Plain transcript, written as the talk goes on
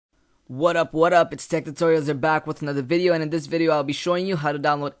What up, it's TechTutorialsz are back with another video, and in this video I'll be showing you how to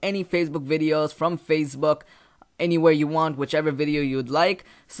download any Facebook videos from Facebook anywhere you want, whichever video you'd like.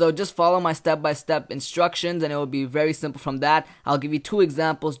 So just follow my step-by-step instructions and it will be very simple from that. I'll give you two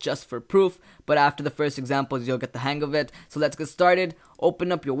examples just for proof, but after the first examples you'll get the hang of it. So let's get started.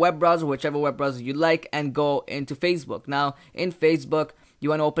 Open up your web browser, whichever web browser you like, and go into Facebook. Now in Facebook, you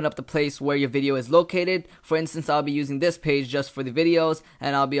want to open up the place where your video is located. For instance, I'll be using this page just for the videos,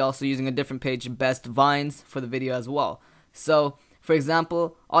 and I'll be also using a different page, Best Vines, for the video as well. So, for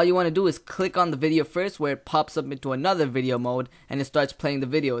example, all you want to do is click on the video first where it pops up into another video mode and it starts playing the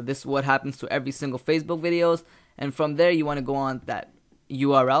video. This is what happens to every single Facebook videos, and from there you want to go on that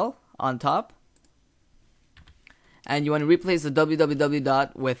URL on top and you want to replace the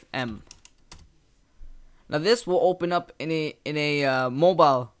www with M. Now this will open up in a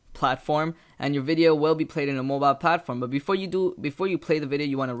mobile platform, and your video will be played in a mobile platform. But before you play the video,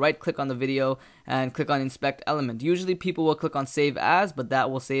 you want to right click on the video and click on inspect element. Usually people will click on save as, but that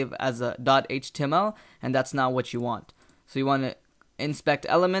will save as a .html, and that's not what you want. So you want to inspect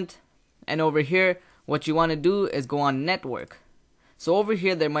element, and over here what you want to do is go on network. So over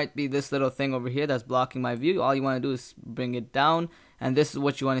here there might be this little thing over here that's blocking my view. All you want to do is bring it down, and this is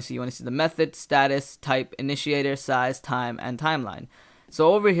what you want to see. You want to see the method, status, type, initiator, size, time, and timeline.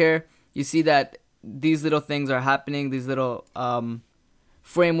 So over here you see that these little things are happening, these little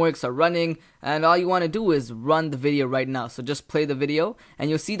frameworks are running, and all you want to do is run the video right now. So just play the video and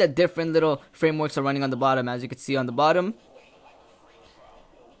you'll see that different little frameworks are running on the bottom, as you can see on the bottom.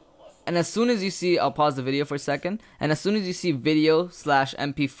 And as soon as you see, I'll pause the video for a second, and as soon as you see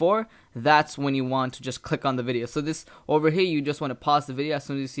video/mp4, that's when you want to just click on the video. So this over here, you just want to pause the video as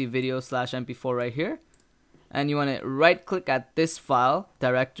soon as you see video/mp4 right here, and you want to right click at this file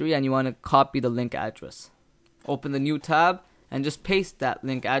directory and you want to copy the link address. Open the new tab and just paste that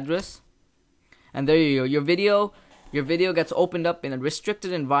link address, and there you go. Your video gets opened up in a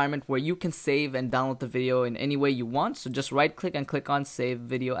restricted environment where you can save and download the video in any way you want. So just right click and click on save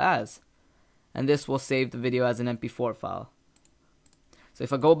video as, and this will save the video as an mp4 file. So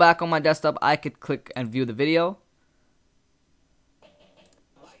if I go back on my desktop, I could click and view the video.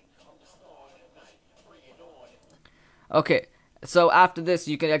 Okay, so after this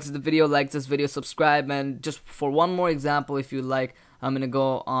you can exit the video, like this video, subscribe, and just for one more example, if you like, I'm gonna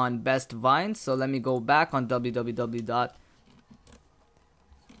go on Best Vines. So let me go back on www.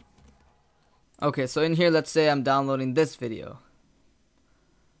 Okay, so in here, let's say I'm downloading this video.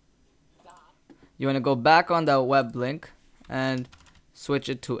 You want to go back on the web link and switch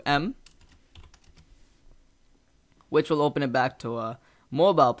it to M, which will open it back to a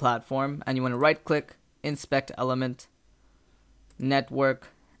mobile platform, and you want to right click, inspect element, network,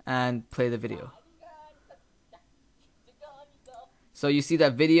 and play the video. So you see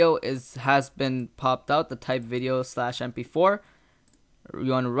that video has been popped out, the type video/mp4.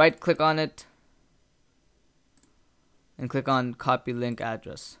 You want to right click on it and click on copy link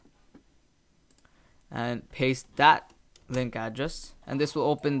address and paste that link address, and this will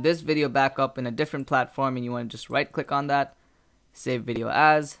open this video back up in a different platform, and you want to just right click on that, save video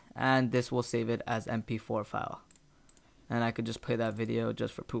as, and this will save it as mp4 file. And I could just play that video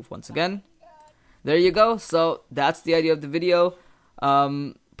just for proof once again. There you go. So that's the idea of the video.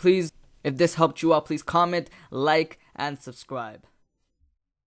 Please, if this helped you out, please comment, like, and subscribe.